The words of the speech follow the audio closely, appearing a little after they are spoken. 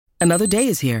Another day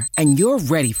is here, and you're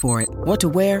ready for it. What to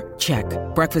wear? Check.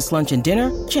 Breakfast, lunch, and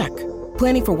dinner? Check.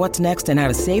 Planning for what's next and how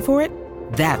to save for it?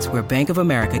 That's where Bank of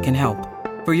America can help.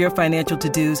 For your financial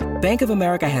to-dos, Bank of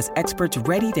America has experts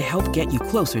ready to help get you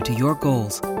closer to your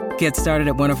goals. Get started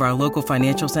at one of our local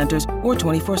financial centers or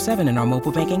 24/7 in our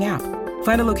mobile banking app.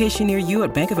 Find a location near you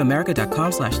at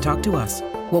bankofamerica.com/talktous.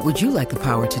 What would you like the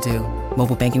power to do?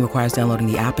 Mobile banking requires downloading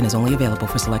the app and is only available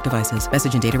for select devices.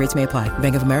 Message and data rates may apply.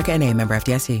 Bank of America N.A., member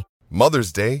FDIC.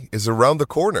 Mother's Day is around the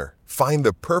corner. Find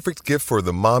the perfect gift for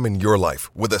the mom in your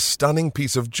life with a stunning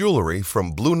piece of jewelry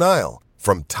from Blue Nile.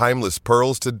 From timeless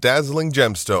pearls to dazzling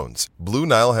gemstones, Blue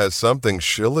Nile has something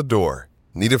she'll adore.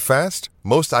 Need it fast?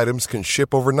 Most items can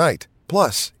ship overnight.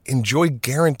 Plus, enjoy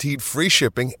guaranteed free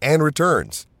shipping and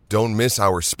returns. Don't miss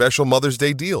our special Mother's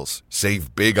Day deals.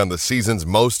 Save big on the season's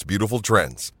most beautiful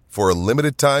trends. For a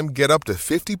limited time, get up to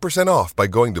 50% off by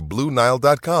going to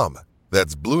BlueNile.com.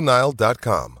 That's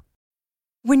BlueNile.com.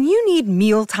 When you need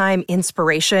mealtime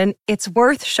inspiration, it's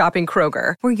worth shopping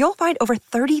Kroger, where you'll find over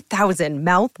 30,000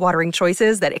 mouth-watering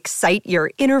choices that excite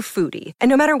your inner foodie. And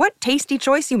no matter what tasty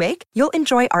choice you make, you'll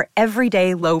enjoy our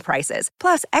everyday low prices,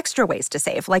 plus extra ways to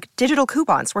save, like digital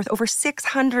coupons worth over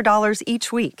 $600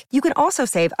 each week. You can also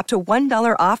save up to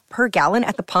 $1 off per gallon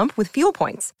at the pump with fuel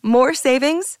points. More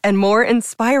savings and more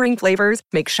inspiring flavors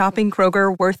make shopping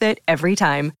Kroger worth it every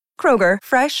time. Kroger,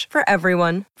 fresh for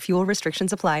everyone. Fuel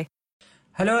restrictions apply.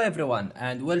 Hello everyone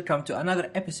and welcome to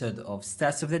another episode of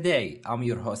Stats of the Day. I'm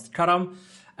your host Karam,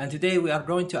 and today we are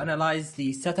going to analyze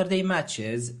the Saturday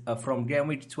matches from game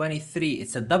week 23.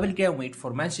 It's a double game week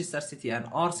for Manchester City and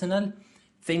Arsenal.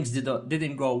 Things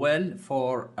didn't go well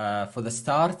for the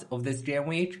start of this game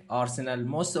week.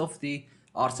 Most of the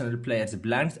Arsenal players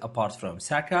blanked apart from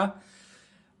Saka.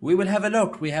 We will have a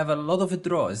look. We have a lot of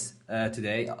draws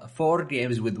today, 4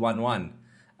 games with 1-1.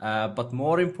 But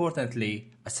more importantly,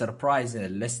 a surprise in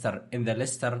the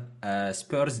Leicester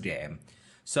Spurs game.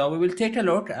 So we will take a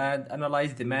look and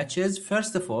analyze the matches.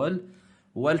 First of all,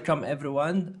 welcome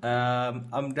everyone.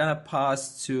 I'm gonna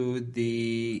pass to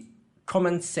the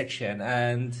comment section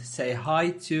and say hi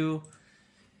to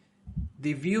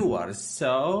the viewers.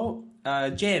 So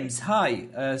James,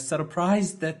 hi.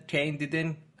 Surprised that Kane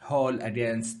didn't haul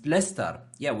against Leicester.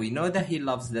 Yeah, we know that he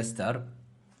loves Leicester,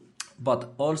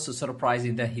 but also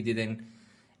surprising that he didn't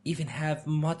even have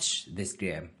much this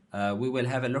game. We will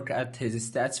have a look at his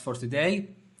stats for today.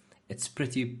 It's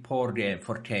pretty poor game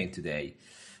for Kane today.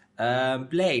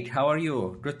 Blake, how are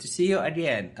you? Good to see you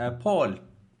again. Paul,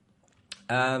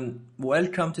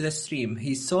 welcome to the stream.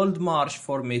 He sold Marsh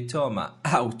for Mitoma.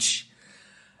 Ouch.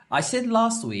 I said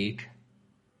last week,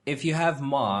 if you have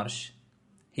Marsh,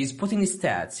 he's putting his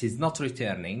stats, he's not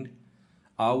returning.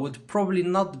 I would probably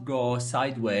not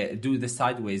do the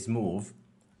sideways move,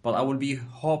 but I will be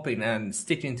hoping and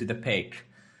sticking to the pick.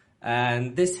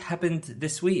 And this happened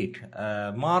this week.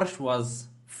 Marsh was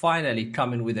finally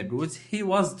coming with the goods. He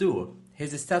was due.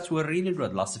 His stats were really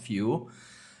good last few.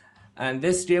 And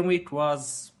this game week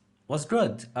was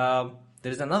good.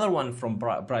 There's another one from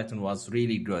Brighton was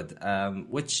really good,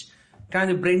 which kind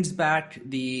of brings back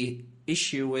the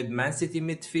issue with Man City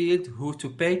midfield, who to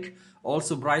pick.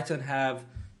 Also, Brighton have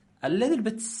a little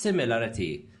bit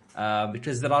similarity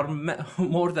because there are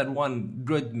more than one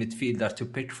good midfielder to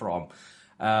pick from.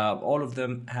 All of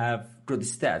them have good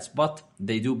stats, but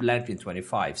they do blank in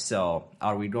 25. So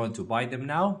are we going to buy them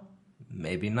now?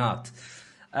 Maybe not.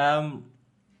 Shuka,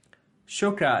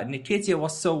 Nketiah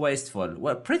was so wasteful.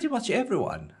 Well, pretty much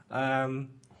everyone. I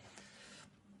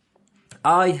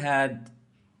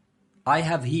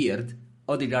have heard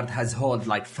Odegaard has hauled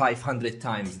like 500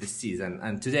 times this season,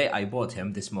 and today I bought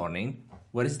him this morning.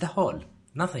 Where is the haul?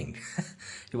 Nothing.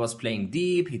 He was playing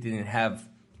deep. He didn't have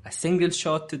a single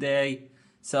shot today,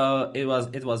 so it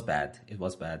was bad. It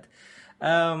was bad.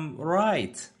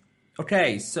 Right.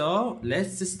 Okay, so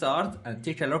let's start and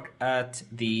take a look at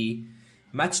the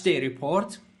match day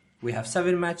report. We have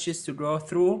 7 matches to go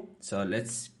through, so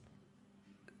let's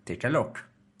take a look.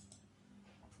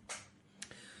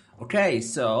 Okay,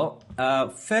 so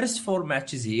first 4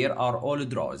 matches here are all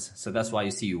draws, so that's why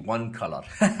you see one color.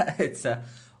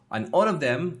 And all of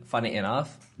them, funny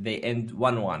enough, they end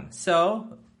 1-1.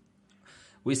 So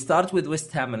we start with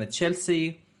West Ham and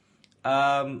Chelsea.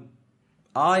 I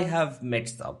have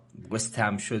mixed up. West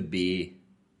Ham should be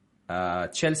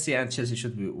Chelsea, and Chelsea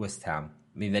should be West Ham.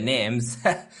 I mean, the names,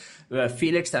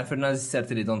 Felix and Fernandes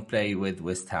certainly don't play with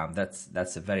West Ham.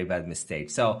 That's a very bad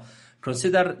mistake. So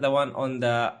consider the one on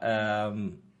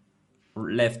the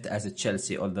left as a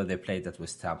Chelsea, although they played at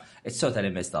West Ham. It's totally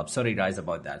messed up. Sorry, guys,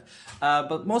 about that.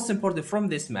 But most important from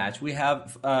this match, we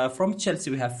have from Chelsea,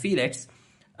 we have Felix.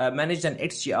 managed an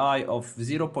XGI of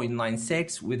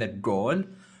 0.96 with a goal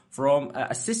from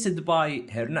assisted by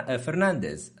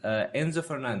Fernandez, Enzo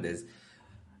Fernandez.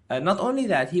 Not only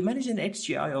that, he managed an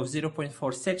XGI of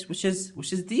 0.46, which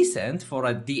is decent for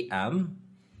a DM.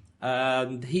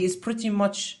 He is pretty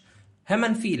much, him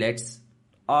and Felix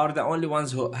are the only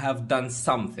ones who have done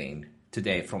something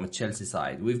today from a Chelsea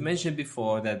side. We've mentioned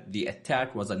before that the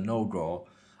attack was a no-go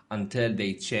until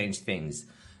they changed things.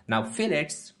 Now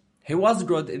Felix, he was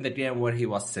good in the game where he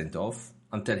was sent off,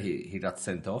 until he got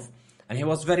sent off. And he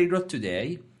was very good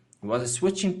today. He was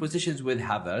switching positions with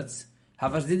Havertz.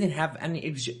 Havertz didn't have any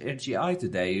XGI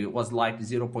today. It was like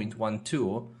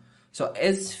 0.12. So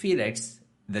is Felix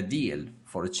the deal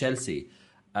for Chelsea?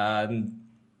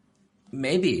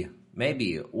 Maybe.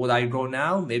 Would I go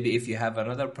now? Maybe if you have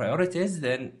another priorities,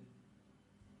 then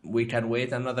we can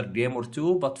wait another game or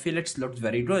two. But Felix looked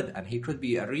very good, and he could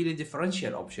be a really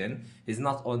differential option. He's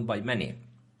not owned by many.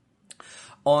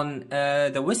 On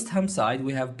the West Ham side,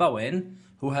 we have Bowen,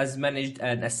 who has managed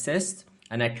an assist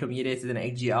and accumulated an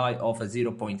XGI of a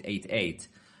 0.88.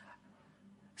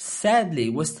 Sadly,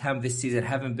 West Ham this season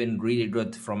haven't been really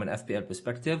good from an FPL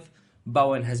perspective.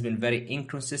 Bowen has been very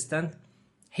inconsistent.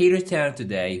 He returned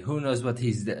today. Who knows what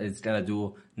he's going to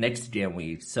do next game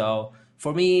week. So,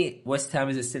 for me, West Ham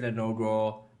is still a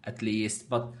no-go, at least.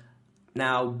 But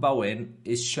now Bowen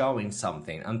is showing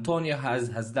something. Antonio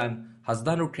has done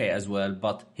okay as well,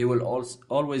 but he will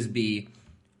always be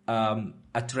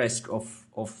at risk of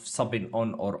subbing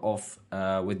on or off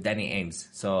with Danny Ings.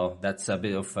 So that's a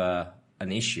bit of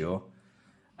an issue.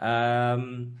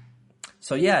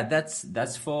 So yeah,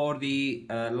 that's for the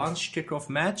lunch kickoff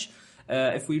match.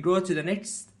 If we go to the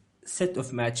next set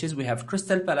of matches, we have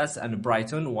Crystal Palace and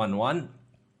Brighton 1-1.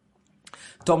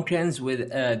 Tomkins with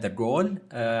the goal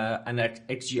and an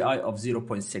XGI of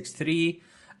 0.63.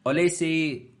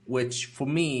 Olise, which for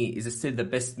me is still the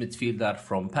best midfielder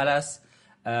from Palace,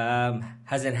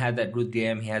 hasn't had a good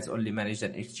game. He has only managed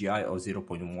an XGI of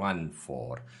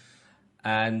 0.14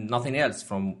 and nothing else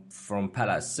from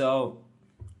Palace. So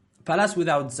Palace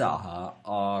without Zaha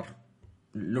are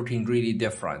looking really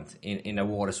different in a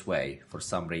worse way for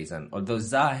some reason. Although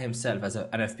Zaha himself as an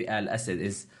FPL asset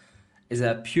is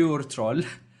a pure troll,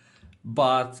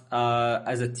 but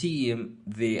as a team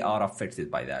they are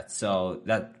affected by that. So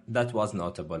that was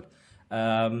notable.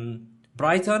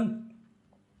 Brighton,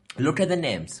 look at the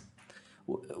names.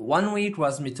 1 week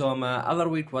was Mitoma, other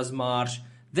week was Marsh.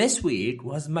 This week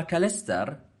was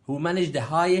McAllister, who managed the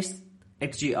highest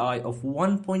XGI of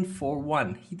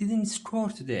 1.41. He didn't score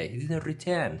today. He didn't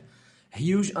return.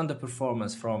 Huge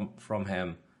underperformance from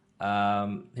him.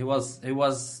 He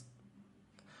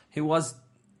was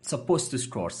supposed to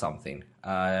score something.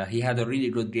 He had a really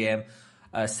good game.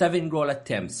 7 goal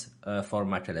attempts for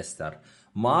McAllister.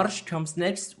 Marsh comes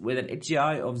next with an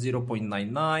XGI of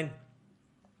 0.99,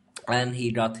 and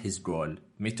he got his goal.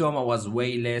 Mitoma was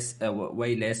way less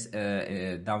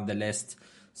down the list.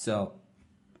 So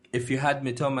if you had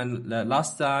Mitoma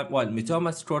last time,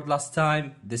 Mitoma scored last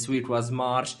time. This week was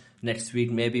Marsh. Next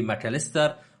week maybe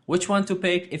McAllister. Which one to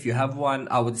pick? If you have one,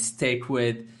 I would stick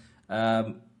with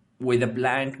the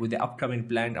upcoming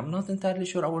blank. I'm not entirely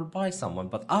sure I will buy someone,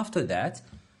 but after that,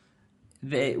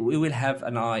 we will have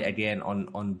an eye again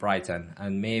on Brighton,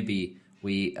 and maybe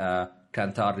we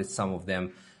can target some of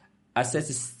them.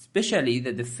 Especially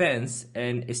the defense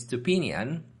and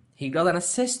Estupinian. He got an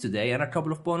assist today and a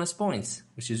couple of bonus points,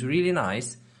 which is really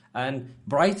nice. And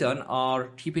Brighton are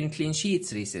keeping clean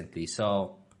sheets recently,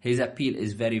 so his appeal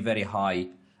is very, very high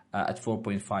at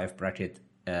 4.5 bracket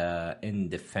in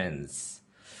defense.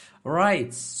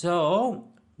 Right, so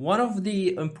one of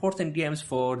the important games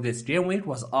for this game week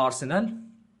was Arsenal,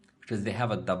 because they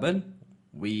have a double.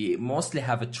 We mostly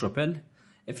have a triple.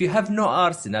 If you have no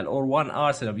Arsenal or one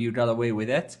Arsenal, you got away with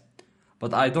it.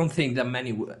 But I don't think that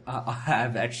many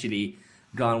have actually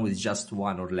gone with just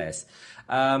one or less.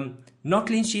 No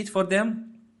clean sheet for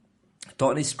them.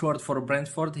 Tony scored for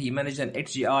Brentford. He managed an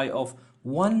XGI of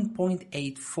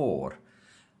 1.84.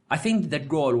 I think the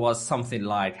goal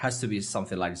has to be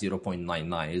something like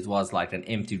 0.99. It was like an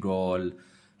empty goal,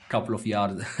 couple of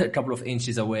yards, a couple of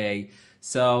inches away.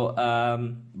 So,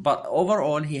 but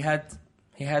overall he had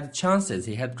chances.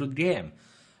 He had good game,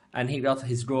 and he got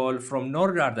his goal from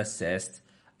Norgard assist,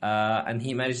 and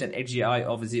he managed an XGI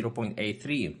of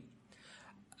 0.83.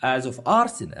 As of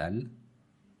Arsenal,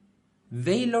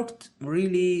 they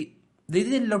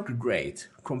didn't look great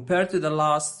compared to the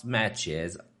last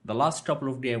matches. The last couple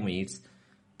of game weeks,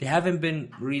 they haven't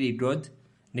been really good.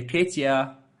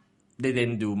 Nketiah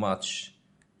didn't do much.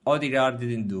 Odegaard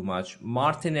didn't do much.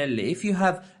 Martinelli. If you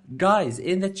have guys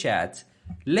in the chat,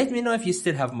 Let me know if you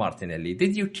still have Martinelli.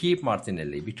 Did you keep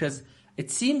Martinelli? Because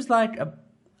it seems like a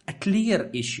clear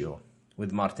issue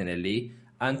with Martinelli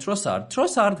and Trossard.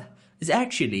 Trossard is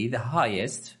actually the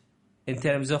highest in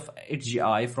terms of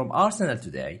XGI from Arsenal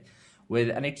today, with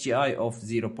an XGI of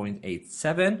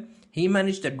 0.87. He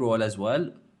managed a goal as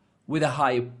well with a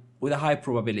high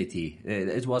probability.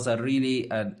 It was a really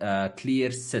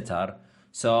clear sitter.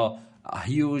 So a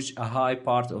high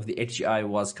part of the XGI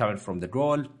was coming from the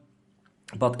goal.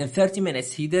 But in 30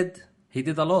 minutes, he did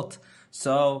a lot.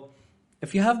 So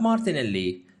if you have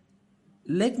Martinelli,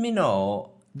 let me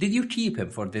know, did you keep him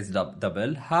for this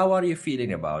double? How are you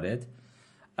feeling about it?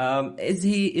 Is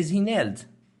he nailed?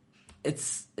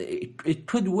 It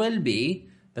could well be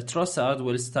that Trossard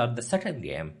will start the second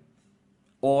game,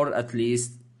 or at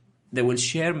least they will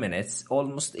share minutes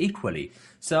almost equally.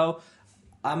 So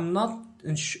I'm not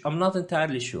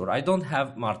entirely sure. I don't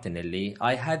have Martinelli.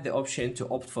 I had the option to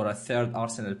opt for a third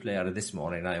Arsenal player this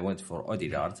morning. I went for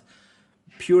Odegaard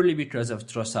purely because of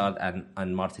Trossard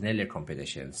and Martinelli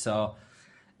competition. So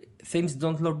things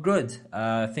don't look good.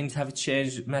 Things have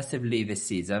changed massively this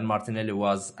season. Martinelli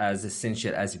was as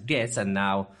essential as it gets, and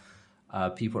now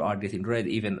people are getting rid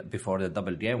even before the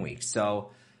double game week.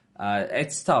 So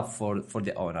it's tough for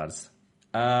the owners.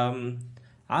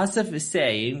 Asif is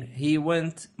saying he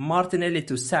went Martinelli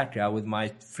to Saka with my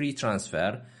free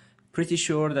transfer. Pretty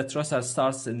sure that Trossard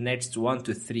starts the next 1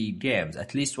 to 3 games,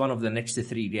 at least one of the next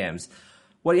 3 games.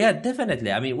 Well, yeah,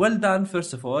 definitely. I mean, well done,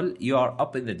 first of all. You are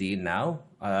up in the deal now.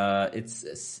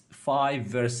 It's 5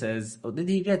 versus... Oh, did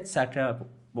he get Saka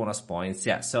bonus points?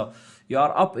 Yeah, so you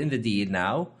are up in the deal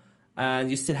now,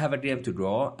 and you still have a game to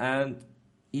go, and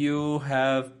you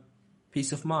have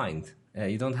peace of mind.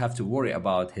 You don't have to worry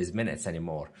about his minutes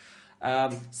anymore.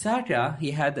 Saka,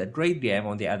 he had a great game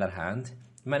on the other hand.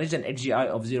 Managed an XGI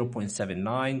of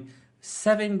 0.79,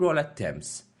 7 goal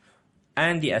attempts,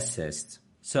 and the assist.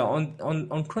 So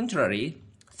on contrary,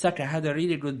 Saka had a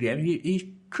really good game.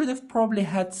 He could have probably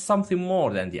had something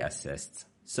more than the assist.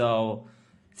 So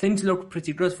things look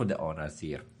pretty good for the owners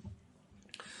here.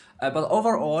 But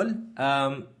overall,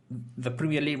 the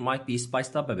Premier League might be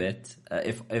spiced up a bit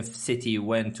if City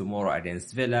win tomorrow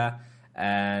against Villa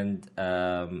and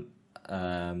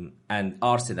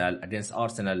Arsenal against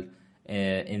Arsenal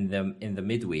in the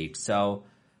midweek. So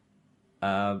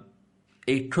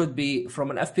it could be,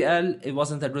 from an FPL, it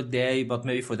wasn't a good day, but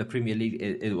maybe for the Premier League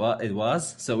it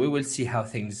was. So we will see how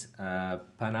things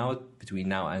pan out between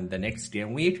now and the next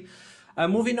game week.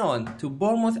 Moving on to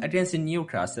Bournemouth against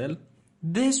Newcastle.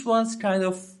 This was kind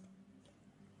of,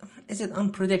 is it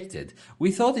unpredicted?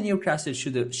 We thought Newcastle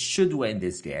should win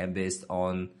this game based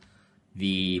on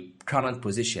the current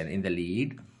position in the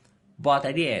league. But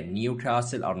again,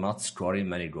 Newcastle are not scoring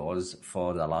many goals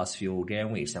for the last few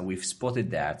game weeks, and we've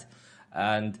spotted that.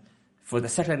 And for the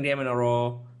second game in a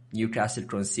row, Newcastle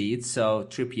concedes, so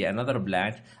Trippier another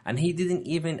blank, and he didn't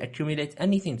even accumulate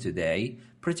anything today,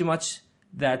 pretty much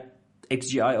that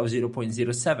XGI of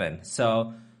 0.07.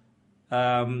 So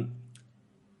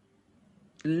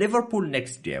Liverpool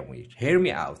next game week, hear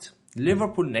me out,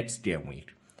 Liverpool next game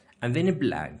week, and then a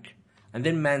blank, and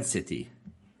then Man City.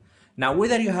 Now,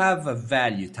 whether you have a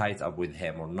value tied up with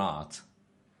him or not,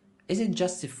 is it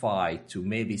justified to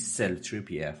maybe sell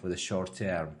Trippier for the short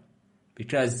term?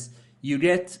 Because you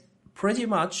get pretty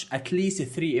much at least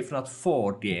 3, if not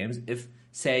 4 games, if,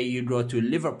 say, you go to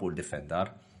Liverpool defender.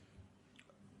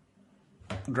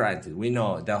 Granted, we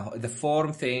know the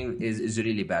form thing is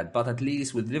really bad, but at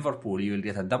least with Liverpool, you will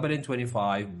get a double in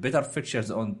 25, better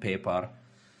fixtures on paper.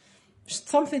 Just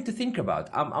something to think about.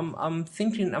 I'm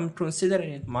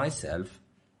considering it myself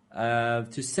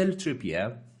to sell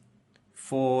Trippier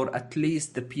for at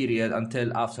least the period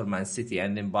until after Man City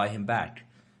and then buy him back.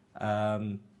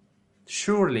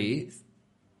 Surely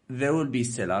there will be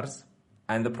sellers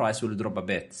and the price will drop a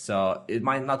bit. So it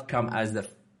might not come as the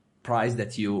price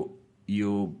that you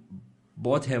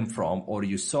bought him from or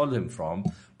you sold him from,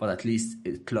 but at least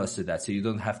it's close to that. So you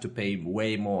don't have to pay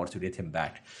way more to get him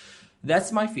back.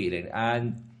 That's my feeling.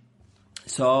 And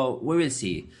so we will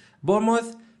see.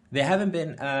 Bournemouth, they haven't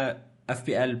been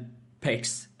FPL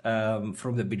picks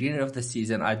from the beginning of the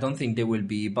season. I don't think they will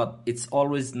be, but it's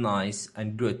always nice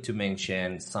and good to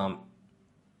mention some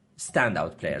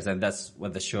standout players, and that's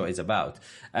what the show is about.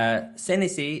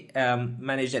 Senesi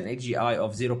managed an XGI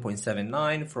of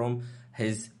 0.79 from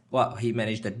his, well, he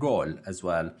managed a goal as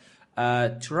well.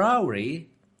 Traore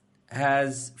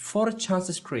has 4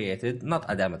 chances created, not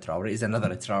Adama Traore, is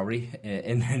another Traore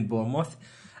in Bournemouth.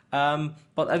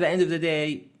 But at the end of the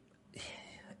day,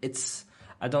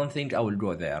 I don't think I will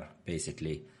go there,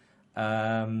 basically.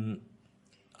 Almiron,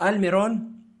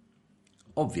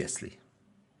 Obviously.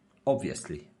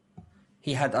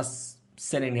 He had us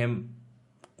selling him.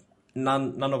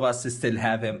 None of us still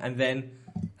have him. And then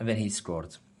he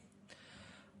scored.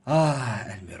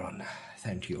 Almiron,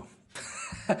 thank you.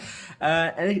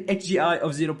 An HGI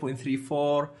of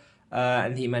 0.34,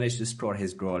 and he managed to score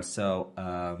his goal. So,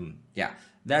 yeah,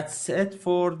 that's it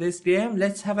for this game.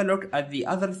 Let's have a look at the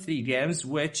other 3 games,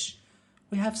 which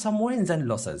we have some wins and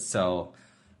losses. So,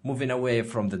 moving away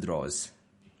from the draws.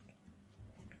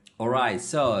 Alright,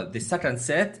 so the second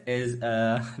set is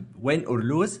win or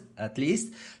lose, at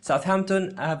least.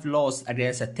 Southampton have lost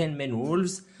against a 10-man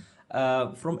Wolves.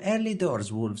 From early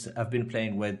doors, Wolves have been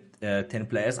playing with 10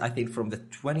 players, I think from the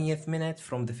 20th minute,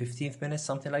 from the 15th minute,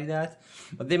 something like that.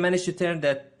 But they managed to turn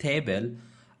the table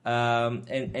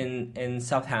in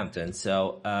Southampton.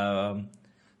 So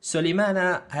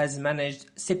Soleimana has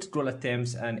managed 6 goal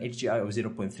attempts and HGI of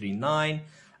 0.39.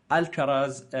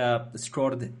 Alcaraz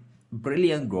scored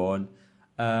brilliant goal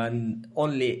and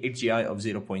only HGI of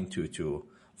 0.22.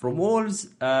 From Wolves,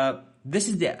 this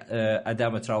is the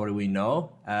Adama Traore we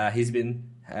know. He's been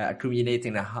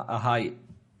accumulating a high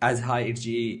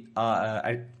HGA.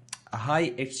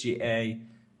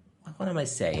 What am I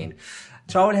saying?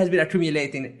 Traore has been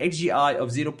accumulating HGI of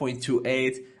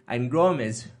 0.28, and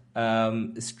Gomez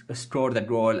scored a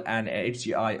goal and a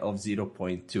HGI of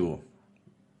 0.2.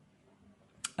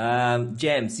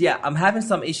 James, yeah, I'm having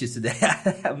some issues today.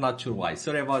 I'm not sure why.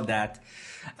 Sorry about that.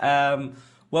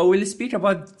 Well, we'll speak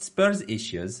about Spurs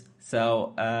issues.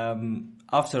 So,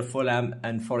 after Fulham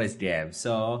and Forest game.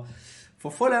 So,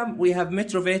 for Fulham, we have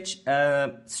Mitrovic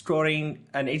scoring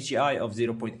an HGI of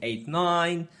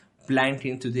 0.89,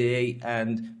 blanking today,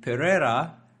 and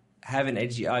Pereira having an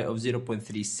HGI of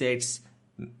 0.36,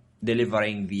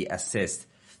 delivering the assist.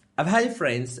 I've had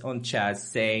friends on chat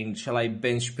saying, shall I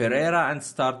bench Pereira and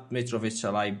start Mitrovic?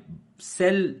 Shall I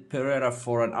sell Pereira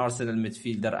for an Arsenal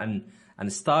midfielder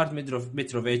and start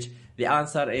Mitrovic? The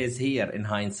answer is here in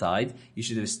hindsight. You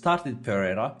should have started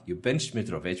Pereira. You benched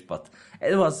Mitrovic, but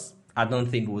it was, I don't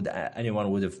think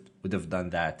anyone would have done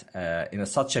that in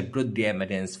such a good game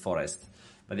against Forest.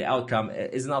 But the outcome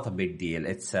is not a big deal.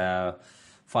 It's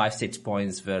 5-6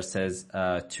 points versus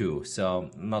 2, so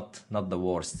not the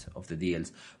worst of the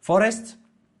deals. Forest,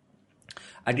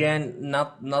 again,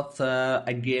 not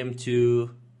a game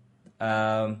to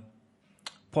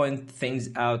point things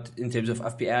out in terms of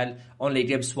FPL. Only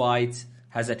Gibbs White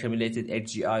has accumulated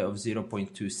HGI of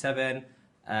 0.27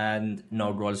 and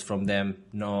no goals from them,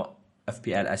 no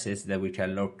FPL assists that we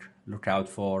can look out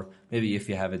for. Maybe if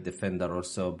you have a defender or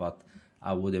so, but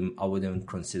I wouldn't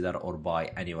consider or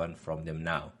buy anyone from them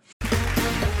now.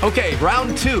 Okay,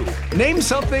 round 2. Name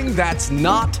something that's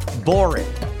not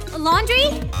boring. A laundry?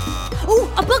 Ooh,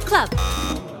 a book club.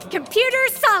 Computer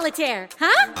solitaire,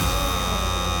 huh?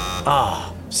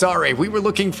 Sorry, we were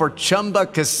looking for Chumba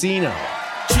Casino.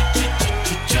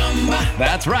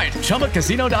 That's right.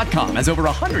 ChumbaCasino.com has over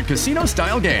 100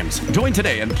 casino-style games. Join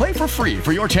today and play for free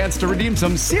for your chance to redeem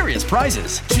some serious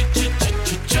prizes.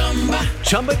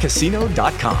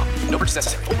 ChumbaCasino.com. No purchase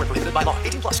necessary. Void where prohibited by law.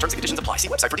 18+. Terms and conditions apply. See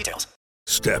website for details.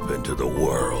 Step into the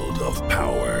world of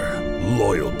power,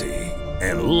 loyalty,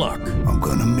 and luck. I'm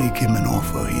gonna make him an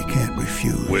offer he can't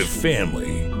refuse. With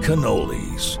family,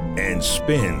 cannolis, and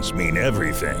spins mean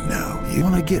everything. Now, you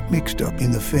wanna get mixed up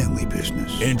in the family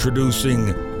business. Introducing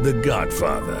The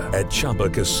Godfather at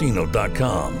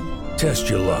ChumbaCasino.com. Test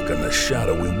your luck in the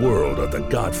shadowy world of The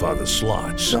Godfather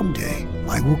slot. Someday,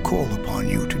 I will call upon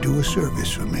you to do a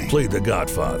service for me. Play The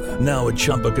Godfather now at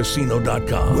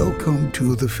ChumbaCasino.com. Welcome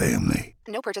to the family.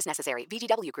 No purchase necessary.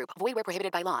 VGW Group. Void where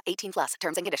prohibited by law. 18+.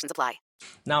 Terms and conditions apply.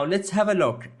 Now let's have a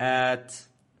look at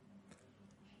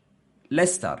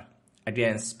Leicester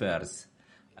against Spurs.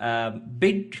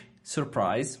 Big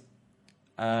surprise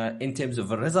in terms of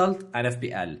the result and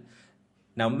FPL.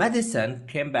 Now Maddison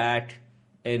came back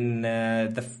in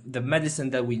the Maddison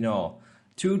that we know.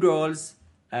 2 goals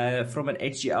from an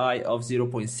HGI of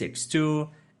 0.62.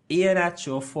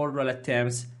 Iheanacho 4 goal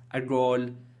attempts, a goal,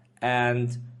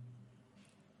 and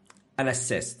an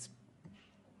assist.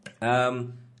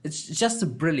 It's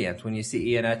just brilliant when you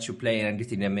see Iheanacho playing and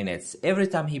getting the minutes. Every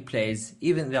time he plays,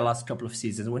 even the last couple of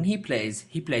seasons, when he plays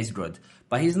good.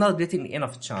 But he's not getting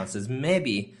enough chances.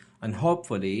 Maybe and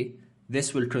hopefully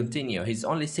this will continue. He's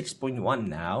only 6.1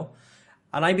 now.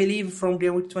 And I believe from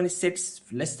game week 26,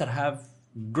 Leicester have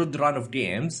good run of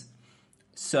games.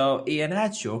 So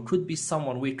Iheanacho could be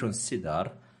someone we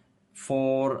consider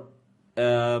for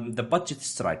the budget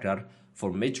striker,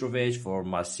 for Mitrovic, for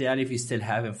Martial, if you still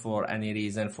have him for any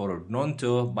reason, for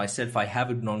Gnonto. Myself, I have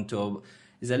Gnonto.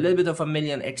 It's a little bit of $1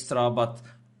 million extra, but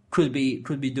could be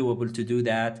doable to do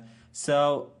that.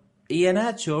 So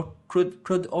Iheanacho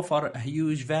could offer a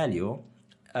huge value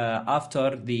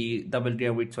after the double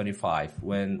game week 25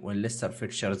 when Leicester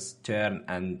fixtures turn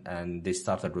and they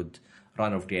started with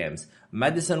run of games.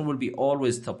 Maddison will be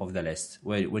always top of the list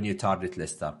when you target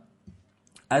Leicester.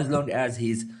 As long as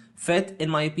he's fit, in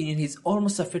my opinion, he's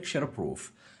almost a fixture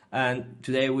proof. And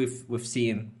today we've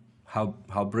seen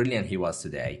how brilliant he was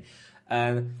today.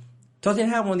 And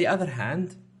Tottenham, on the other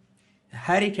hand,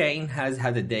 Harry Kane has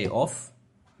had a day off.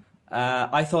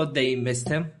 I thought they missed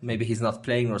him. Maybe he's not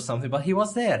playing or something, but he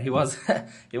was there. He was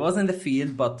he was in the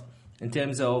field, but in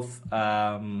terms of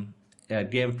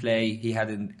gameplay, he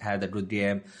hadn't had a good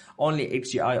game. Only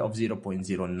XGI of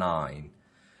 0.09.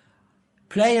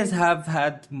 Players have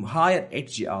had higher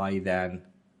XGI than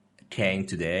Kane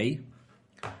today.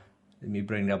 Let me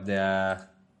bring up the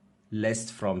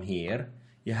list from here.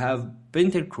 You have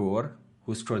Bentancur,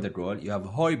 who scored the goal. You have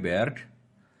Højbjerg.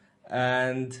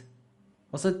 And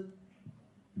was it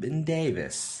Ben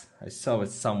Davis? I saw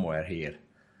it somewhere here.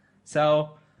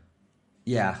 So,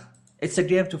 yeah, it's a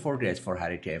game to forget for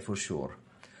Harry Kane, for sure.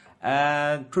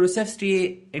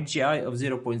 Kulusevski, XGI of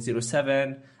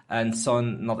 0.07, and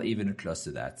Son not even close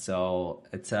to that. So,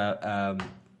 it's a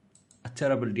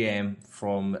terrible game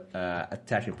from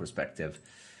attacking perspective.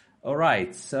 All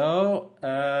right, so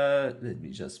let me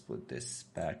just put this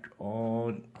back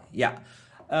on. Yeah,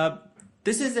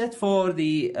 this is it for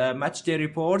the match day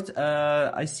report.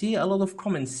 I see a lot of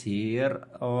comments here.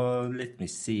 Let me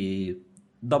see.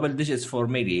 Double digits for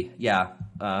Miggy. Yeah,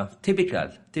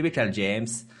 typical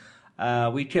James.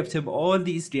 We kept him all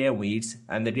these game weeks,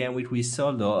 and the game week we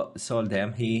sold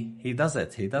him, he does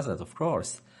it. He does it, of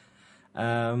course.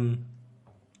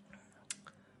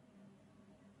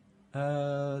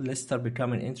 Leicester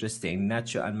becoming interesting.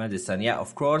 Nacho and Maddison. Yeah,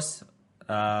 of course.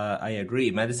 I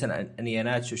agree. Maddison and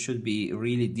Iheanacho should be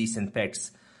really decent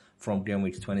picks from game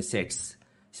week 26.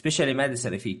 Especially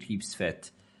Maddison if he keeps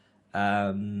fit.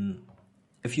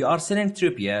 If you are selling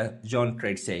Trippier, John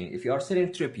Craig saying, if you are selling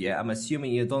Trippier, I'm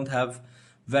assuming you don't have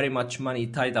very much money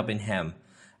tied up in him.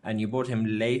 And you bought him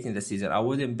late in the season. I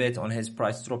wouldn't bet on his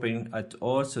price dropping at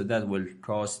all, so that will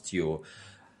cost you.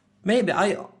 Maybe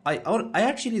I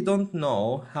actually don't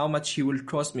know how much he will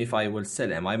cost me if I will sell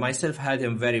him. I myself had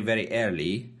him very, very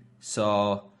early.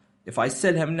 So if I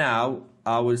sell him now,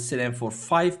 I will sell him for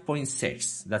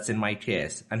 5.6. That's in my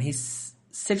case. And he's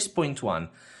 6.1.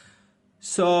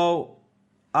 So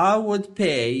I would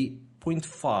pay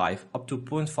 0.5 up to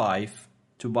 0.5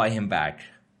 to buy him back.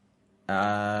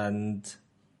 And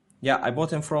yeah, I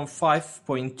bought him from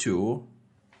 5.2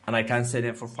 and I can sell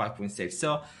him for 5.6.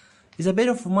 So it's a bit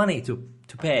of money to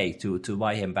pay to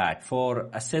buy him back for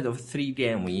a set of 3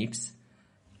 game weeks.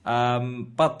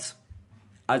 But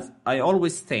I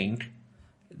always think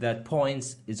that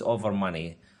points is over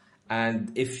money.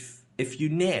 And if you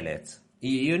nail it,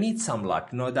 you need some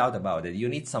luck, no doubt about it. You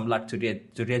need some luck to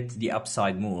get the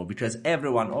upside move, because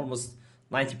everyone, almost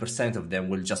 90% of them,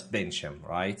 will just bench him,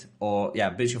 right? Or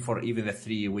bench him for even the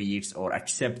 3 weeks, or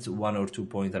accept 1 or 2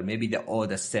 pointer, maybe the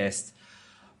odd assist.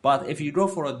 But if you go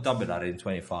for a doubler in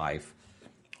 25,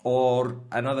 or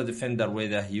another defender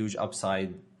with a huge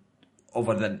upside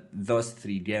over those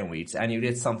 3 game weeks, and you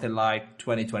get something like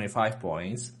 20-25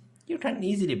 points, you can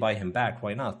easily buy him back.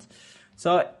 Why not?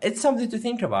 So it's something to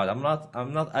think about. I'm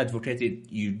not advocating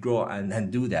you go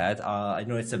and do that. I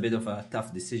know it's a bit of a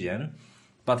tough decision,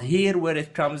 but here where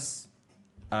it comes,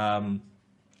 the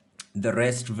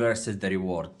risk versus the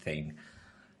reward thing.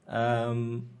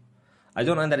 I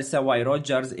don't understand why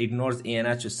Rodgers ignores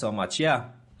Iheanacho so much. Yeah,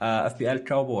 FPL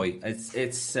Cowboy.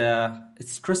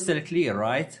 It's crystal clear,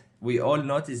 right? We all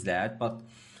notice that, but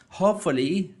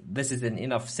hopefully this is an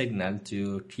enough signal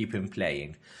to keep him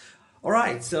playing. All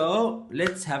right, so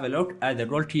let's have a look at the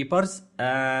goalkeepers,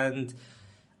 and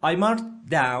I marked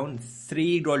down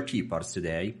 3 goalkeepers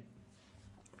today.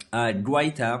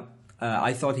 Guaita,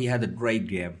 I thought he had a great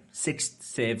game. 6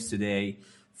 saves today.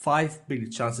 5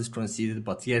 big chances conceded,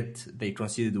 but yet they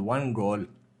conceded 1 goal.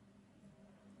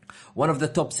 One of the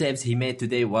top saves he made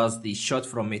today was the shot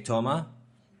from Mitoma.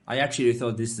 I actually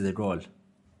thought this is a goal,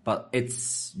 but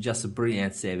it's just a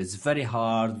brilliant save. It's very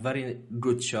hard, very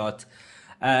good shot.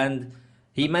 And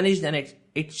he managed an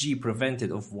XG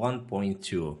prevented of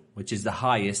 1.2, which is the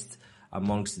highest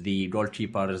amongst the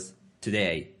goalkeepers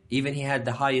today. Even he had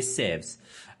the highest saves.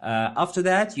 After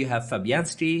that, you have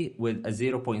Fabianski with a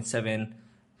 0.7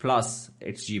 plus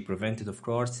XG prevented, of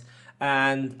course.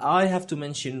 And I have to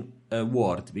mention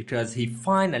Ward, because he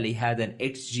finally had an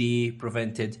XG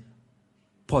prevented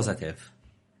positive.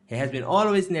 He has been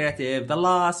always negative, the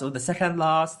last or the second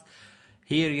last.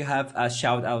 here you have a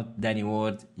shout out, Danny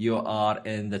Ward. You are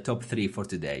in the top 3 for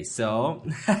today. So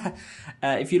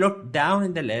if you look down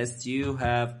in the list, you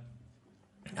have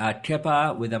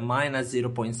Kepa with a minus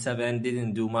 0.7.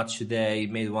 Didn't do much today.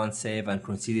 Made one save and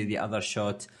conceded the other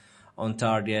shot on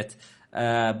target.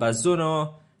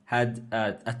 Bazunu had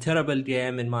a terrible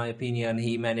game, in my opinion.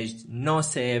 He managed no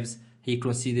saves. He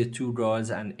conceded 2 goals,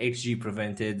 and XG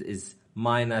prevented is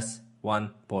minus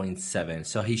 1.7.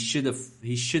 So he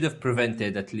should have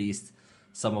prevented at least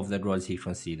some of the goals he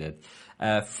conceded.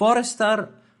 Forrester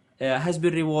has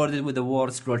been rewarded with the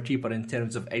worst goalkeeper in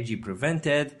terms of XG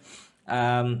prevented.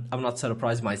 I'm not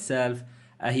surprised myself.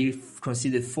 He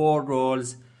conceded 4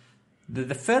 goals.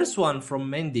 The first one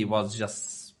from Mendy was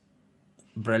just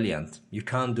brilliant. You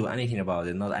can't do anything about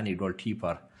it, not any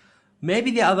goalkeeper.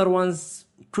 Maybe the other ones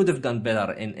could have done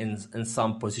better in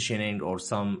some positioning or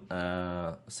some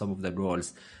of the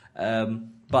goals.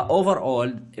 But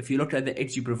overall, if you look at the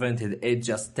XG prevented, it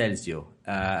just tells you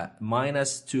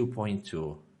minus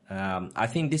 2.2. I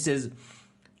think this is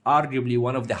arguably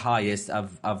one of the highest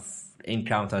I've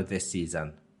encountered this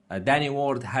season. Danny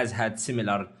Ward has had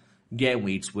similar game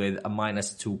weeks with a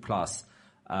minus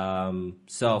 2+.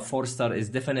 So Forster is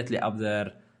definitely up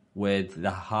there with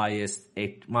the highest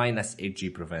minus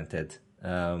XG prevented.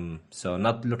 So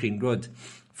not looking good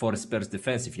for Spurs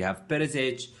defense. If you have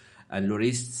Perisic and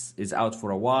Lloris is out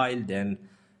for a while, then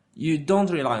you don't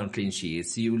rely on clean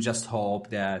sheets. You just hope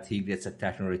that he gets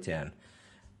attacking return.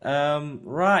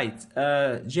 Right.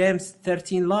 James,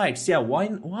 13 likes. Yeah,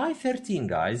 why 13,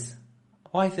 guys?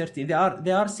 Why 13?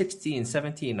 They are 16,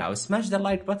 17 now. Smash the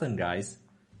like button, guys.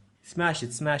 Smash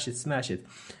it.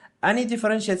 Any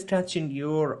differentials catching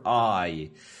your eye?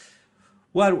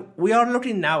 Well, we are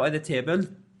looking now at the table.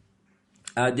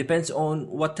 Depends on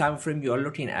what time frame you are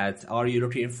looking at. Are you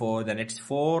looking for the next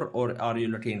 4, or are you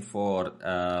looking for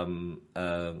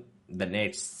the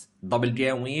next double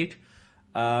game week?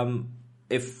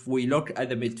 If we look at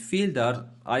the midfielder,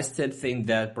 I still think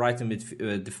that Brighton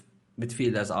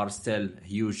midfielders are still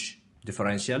huge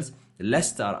differentials.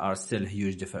 Leicester are still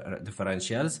huge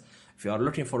differentials. If you are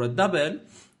looking for a double,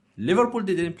 Liverpool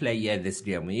didn't play yet this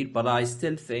game week, but I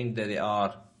still think that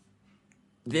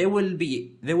they will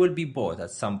be bought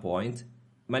at some point.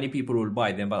 Many people will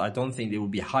buy them, but I don't think they will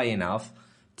be high enough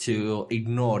to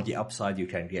ignore the upside you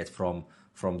can get from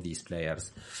these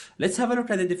players. Let's have a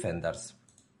look at the defenders.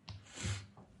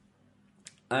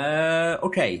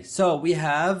 Okay, so we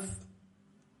have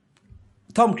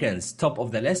Tompkins, top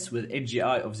of the list with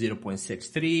XGI of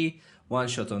 0.63, 1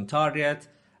 shot on target,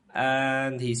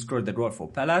 and he scored the goal for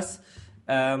Palace.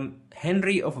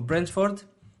 Henry of Brentford,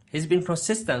 he's been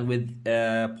consistent with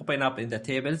popping up in the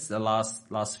tables the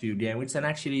last few games, and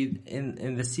actually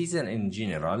in the season in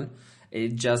general,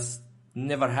 it just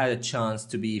never had a chance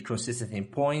to be consistent in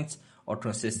points or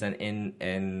consistent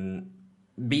in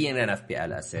being an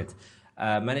FPL asset.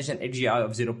 Managed an XGI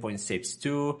of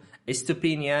 0.62.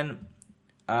 Estupinian,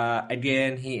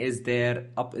 again, he is there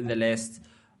up in the list.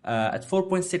 At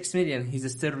 4.6 million,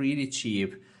 he's still really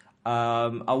cheap.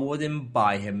 I wouldn't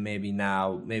buy him maybe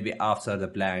now. Maybe after the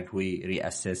blank, we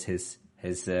reassess his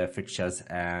fixtures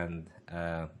and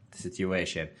the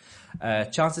situation.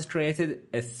 Chances created,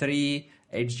 a 3,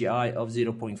 XGI of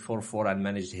 0.44, and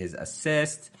managed his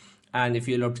assist. And if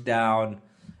you look down,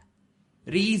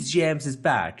 Reece James is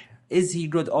back. Is he a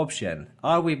good option?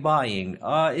 Are we buying?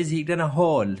 Is he going to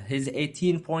hold? His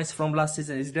 18 points from last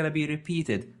season is going to be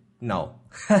repeated? No.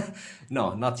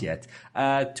 No, not yet.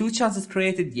 2 chances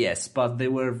created, yes, but they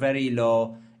were very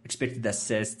low expected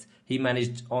assist. He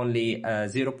managed only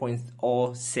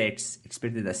 0.06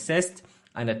 expected assist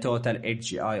and a total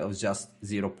XGI of just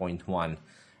 0.1.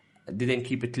 Didn't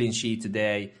keep a clean sheet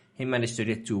today. He managed to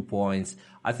get 2 points.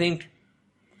 I think,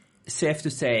 safe to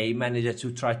say, managed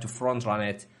to try to front run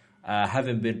it.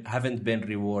 Haven't been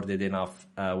rewarded enough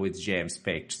with James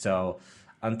picked. So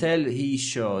until he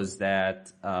shows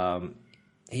that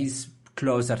he's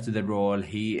closer to the role,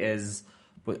 he is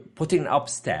putting up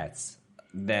stats,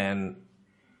 then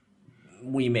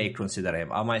we may consider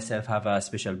him. I myself have a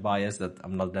special bias that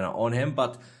I'm not gonna own him,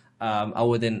 but I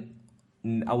would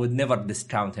never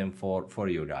discount him for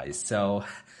you guys. So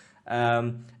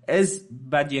is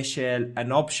Badiashile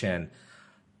an option?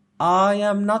 I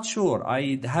am not sure.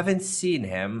 I haven't seen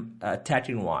him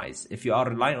attacking wise. If you are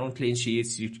relying on clean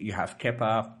sheets, you have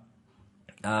Kepa,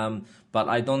 but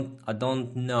I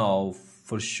don't know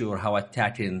for sure how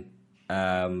attacking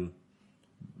Badiashile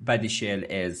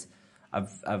is.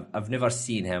 I've never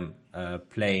seen him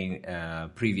playing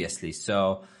previously,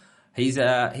 so he's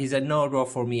a no-go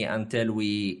for me until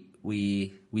we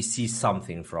we see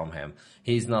something from him.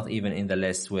 He's not even in the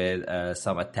list with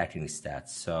some attacking stats.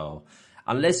 So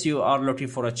unless you are looking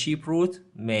for a cheap route,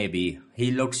 maybe.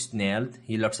 He looks nailed.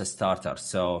 He looks a starter.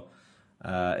 So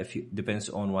depends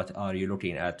on what are you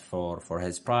looking at for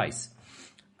his price.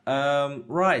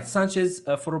 Right, Sanchez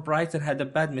for Brighton had a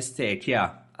bad mistake.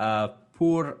 Yeah,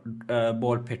 poor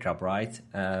ball pickup, right?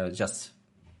 Just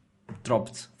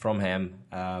dropped from him,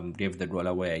 gave the goal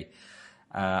away.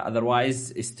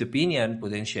 Otherwise, Estupiñán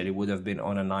potentially would have been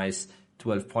on a nice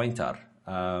 12-pointer.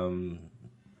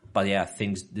 But yeah,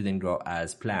 things didn't go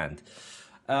as planned.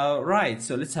 Right,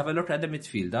 so let's have a look at the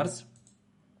midfielders.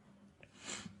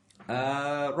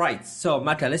 Right, so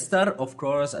McAllister, of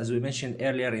course, as we mentioned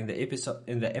earlier in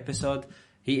the episode,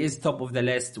 he is top of the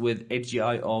list with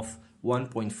HGI of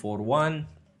 1.41.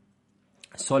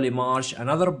 Solly March,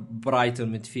 another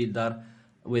Brighton midfielder,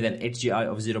 with an HGI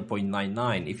of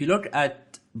 0.99. If you look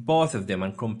at both of them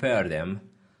and compare them,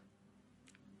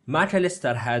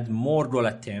 McAllister had more goal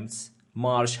attempts,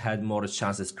 March had more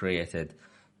chances created.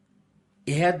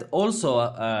 He had also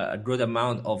a good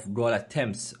amount of goal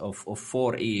attempts of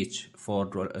 4 each for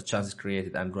chances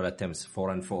created and goal attempts, 4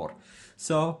 and 4.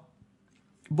 So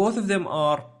both of them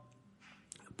are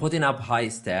putting up high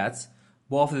stats.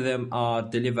 Both of them are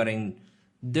delivering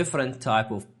different type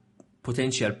of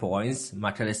potential points.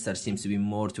 McAllister seems to be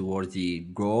more towards the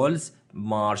goals,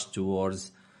 March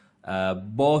towards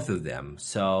both of them.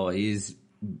 So he's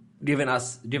given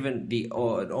the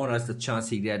owners the chance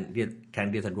he can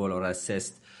get a goal or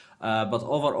assist. But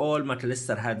overall,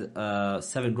 McAllister had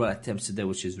 7 goal attempts today,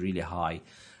 which is really high.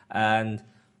 And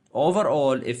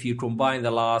overall, if you combine the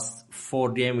last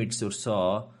 4 game weeks or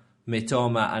so,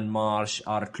 Mitoma and Marsh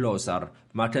are closer.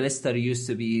 McAllister used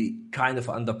to be kind of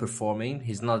underperforming.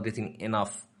 He's not getting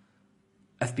enough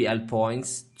FPL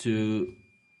points to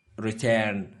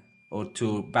return or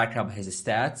to back up his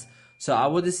stats. So I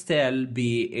would still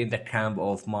be in the camp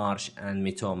of Marsh and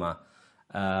Mitoma,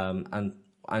 and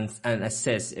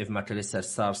assess if McAllister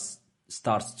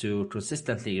starts to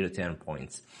consistently return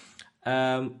points.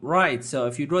 Right, so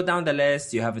if you go down the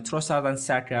list, you have Trossard and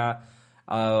Saka,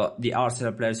 the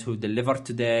Arsenal players who delivered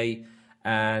today,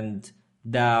 and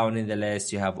down in the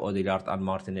list you have Odegaard and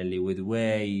Martinelli with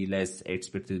way less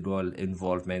expected goal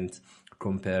involvement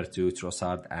compared to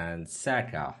Trossard and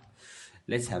Saka.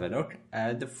 Let's have a look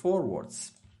at the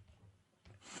forwards.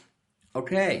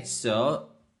 Okay, so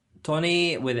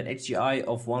Tony with an HGI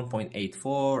of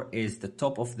 1.84 is the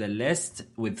top of the list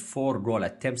with 4 goal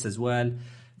attempts as well.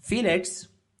 Felix,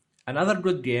 another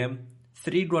good game,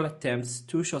 3 goal attempts,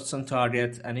 2 shots on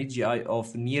target, an HGI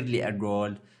of nearly a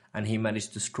goal, and he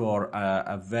managed to score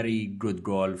a very good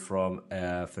goal from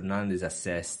Fernandes'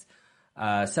 assist.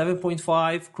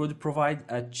 7.5 could provide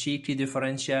a cheeky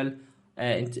differential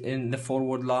in the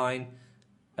forward line.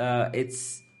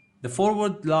 The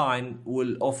forward line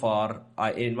will offer,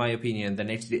 in my opinion,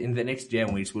 in the next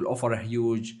game weeks will offer a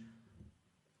huge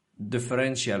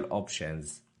differential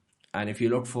options. And if you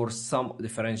look for some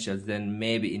differentials, then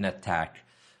maybe in attack,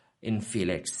 in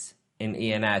Felix, in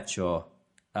Iheanacho,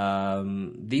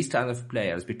 these kind of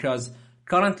players, because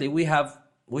currently we have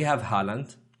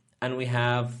Haaland and we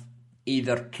have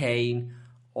either Kane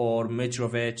or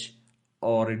Mitrovic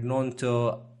or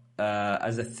Ignonto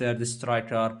as a third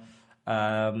striker.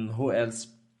 Who else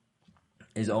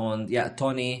is on? Yeah,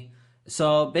 Tony.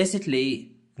 So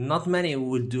basically, not many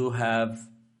would have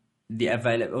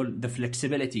the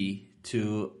flexibility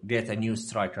to get a new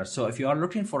striker. So if you are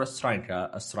looking for a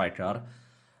striker,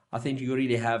 I think you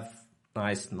really have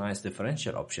nice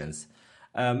differential options.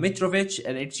 Mitrovic,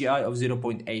 an HGI of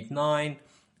 0.89,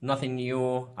 nothing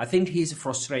new. I think he's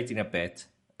frustrating a bit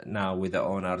now with the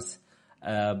owners.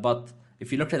 But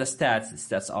if you look at the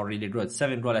stats are really good.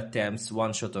 7 goal attempts,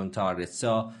 1 shot on target.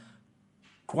 So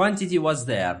quantity was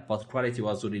there, but quality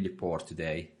was really poor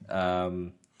today.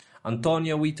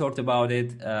 Antonio, we talked about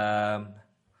it,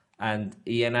 and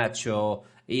Iheanacho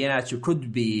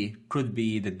could be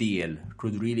the deal.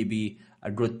 Could really be a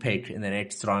good pick in the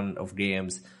next run of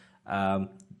games,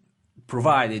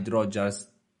 provided Rodgers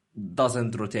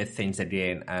doesn't rotate things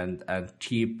again and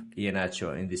keep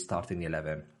Iheanacho in the starting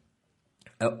 11.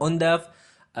 Undav,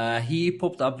 he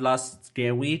popped up last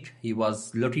game week. He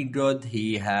was looking good.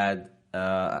 He had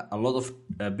a lot of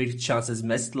big chances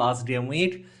missed last game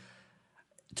week.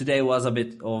 Today was a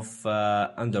bit of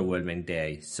underwhelming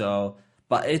day. So,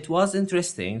 but it was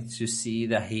interesting to see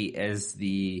that he is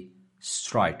the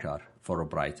striker for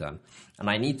Brighton, and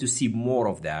I need to see more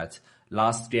of that.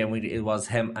 Last game week it was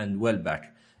him and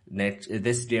Welbeck.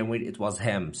 This game week it was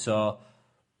him. So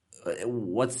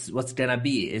what's gonna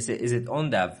be? Is it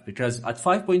Undav? Because at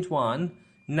 5.1,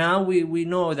 Now we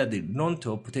know that the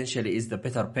Gnonto potentially is the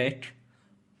better pick,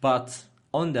 but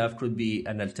Undav could be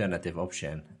an alternative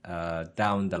option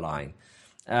down the line.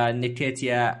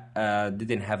 Nketiah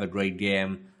didn't have a great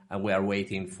game, and we are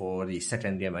waiting for the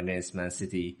second game against Man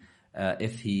City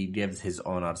if he gives his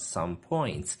owners some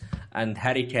points. And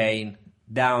Harry Kane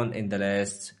down in the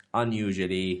list,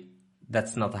 unusually.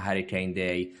 That's not a Harry Kane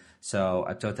day. So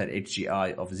a total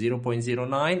HGI of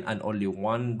 0.09 and only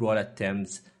 1 goal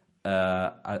attempt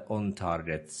on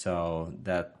target. So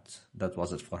that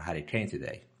was it for Harry Kane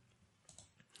today.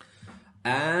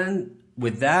 And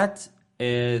with that,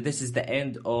 this is the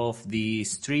end of the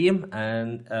stream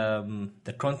and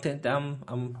the content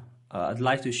I'd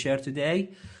like to share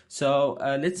today. So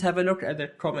let's have a look at the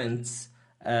comments.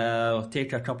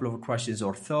 Take a couple of questions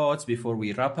or thoughts before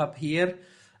we wrap up here.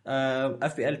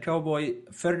 FPL Cowboy,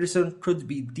 Ferguson could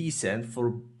be decent for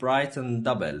Brighton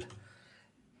double.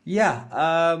 Yeah,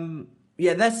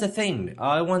 that's the thing.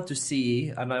 I want to see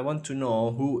and I want to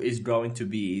know who is going to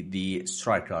be the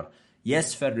striker.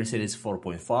 Yes, Ferguson is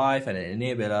 4.5 and an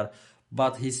enabler,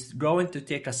 but he's going to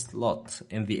take a slot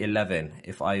in the 11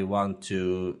 if I want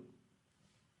to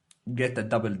get a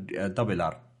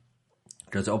doubler,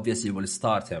 because obviously we'll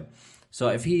start him. So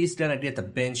if he's gonna get a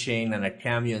benching and a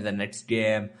cameo in the next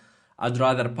game, I'd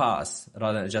rather pass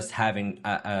rather than just having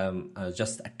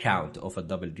just a count of a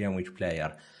double game week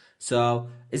player. So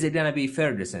is it gonna be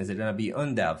Ferguson? Is it gonna be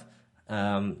Undav?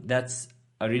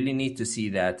 I really need to see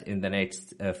that in the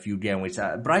next few game weeks.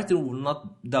 Brighton will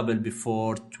not double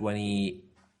before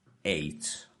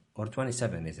 28 or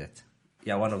 27, is it?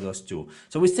 Yeah, one of those two.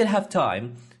 So we still have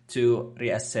time to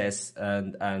reassess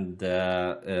and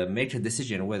make a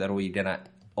decision whether we're going to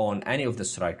own any of the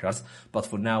strikers. But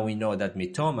for now, we know that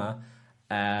Mitoma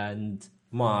and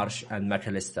Marsh and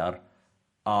McAllister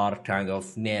are kind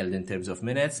of nailed in terms of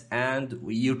minutes. And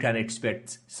you can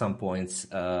expect some points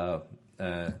during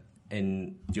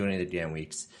the game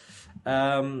weeks.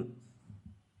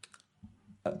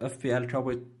 FPL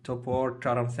Cowboy Topor,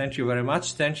 Karam, thank you very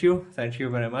much. Thank you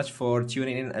very much for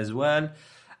tuning in as well.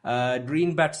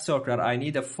 Greenback Soccer, I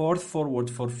need a fourth forward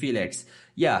for Felix.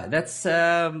 Yeah, that's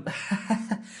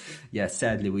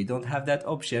sadly we don't have that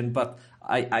option, but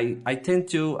I tend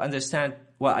to understand.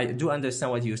 Well, I do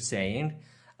understand what you're saying.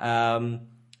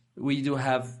 We do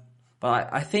have,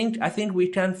 but I think we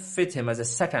can fit him as a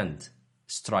second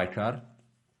striker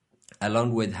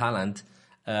along with Haaland.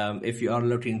 If you are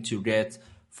looking to get,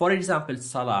 for example,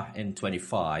 Salah in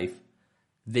 25,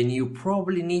 then you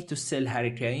probably need to sell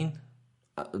Harry Kane.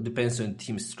 Depends on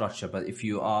team structure, but if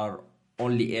you are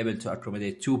only able to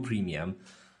accommodate 2 premium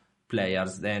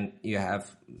players, then you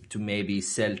have to maybe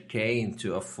sell Kane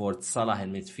to afford Salah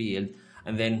in midfield,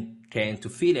 and then Kane to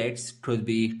Felix could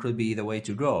be the way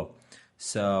to go.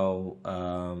 So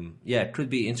it could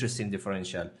be interesting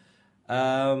differential.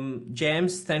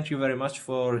 James, thank you very much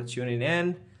for tuning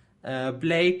in.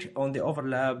 Blake, on the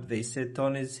overlap, they said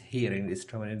Tony's hearing is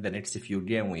coming in the next few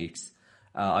game weeks.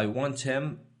 I want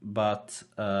him, but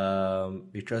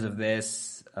because of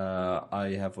this,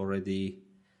 I have already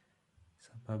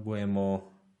Buemo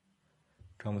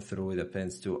come through with the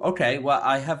pens too. Okay, well,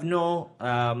 I have no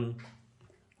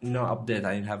update.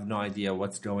 I have no idea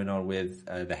what's going on with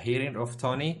the hearing of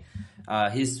Tony.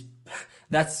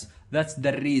 That's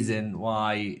the reason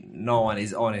why no one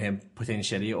is on him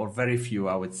potentially, or very few,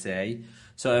 I would say.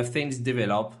 So if things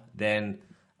develop, then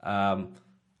at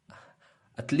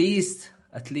least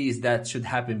that should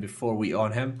happen before we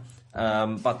own him.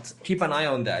 But keep an eye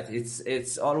on that.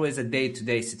 It's always a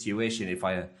day-to-day situation if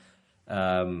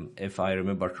I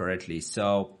remember correctly.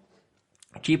 So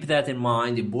keep that in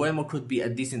mind. Buemo could be a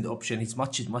decent option. He's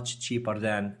much cheaper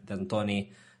than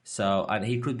Tony. So, and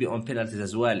he could be on penalties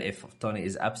as well if Tony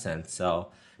is absent. So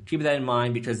keep that in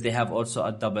mind, because they have also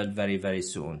a double very, very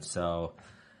soon. So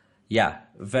yeah,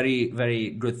 very, very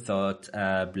good thought,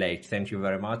 Blake. Thank you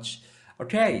very much.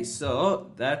 Okay,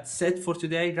 so that's it for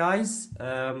today, guys.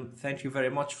 Thank you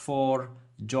very much for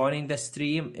joining the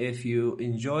stream. If you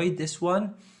enjoyed this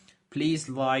one, please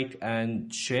like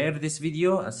and share this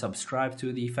video and subscribe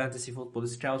to the Fantasy Football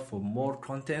Scout for more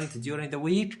content during the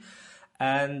week.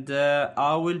 And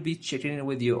I will be checking in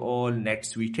with you all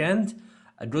next weekend.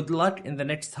 Good luck in the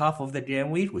next half of the game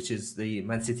week, which is the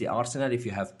Man City Arsenal, if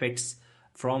you have picks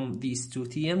from these two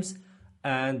teams.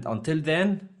 And until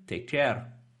then, take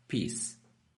care. Peace.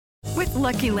 With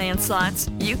Lucky Land Slots,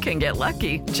 you can get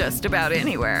lucky just about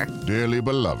anywhere. Dearly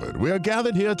beloved, we are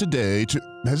gathered here today to...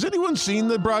 Has anyone seen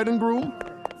the bride and groom?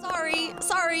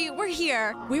 Sorry, we're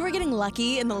here. We were getting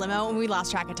lucky in the limo and we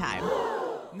lost track of time.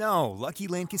 No, Lucky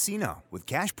Land Casino, with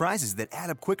cash prizes that add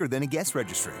up quicker than a guest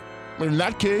registry. In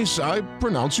that case, I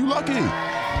pronounce you lucky.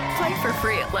 Play for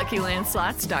free at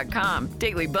LuckyLandSlots.com.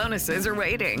 Daily bonuses are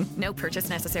waiting. No purchase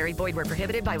necessary. Void where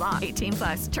prohibited by law.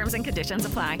 18+. Terms and conditions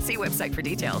apply. See website for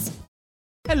details.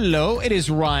 Hello, it is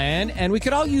Ryan, and we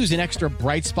could all use an extra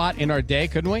bright spot in our day,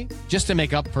 couldn't we? Just to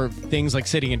make up for things like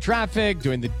sitting in traffic,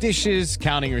 doing the dishes,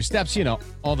 counting your steps, you know,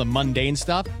 all the mundane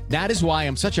stuff. That is why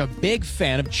I'm such a big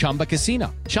fan of Chumba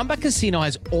Casino. Chumba Casino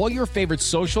has all your favorite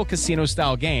social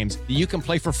casino-style games that you can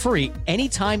play for free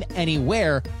anytime,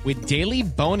 anywhere with daily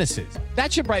bonuses.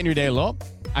 That should brighten your day a little.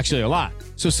 Actually, a lot.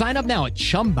 So sign up now at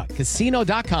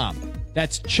ChumbaCasino.com.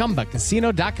 That's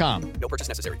ChumbaCasino.com. No purchase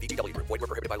necessary. VGW Group. Void where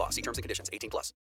prohibited by law. See terms and conditions. 18+.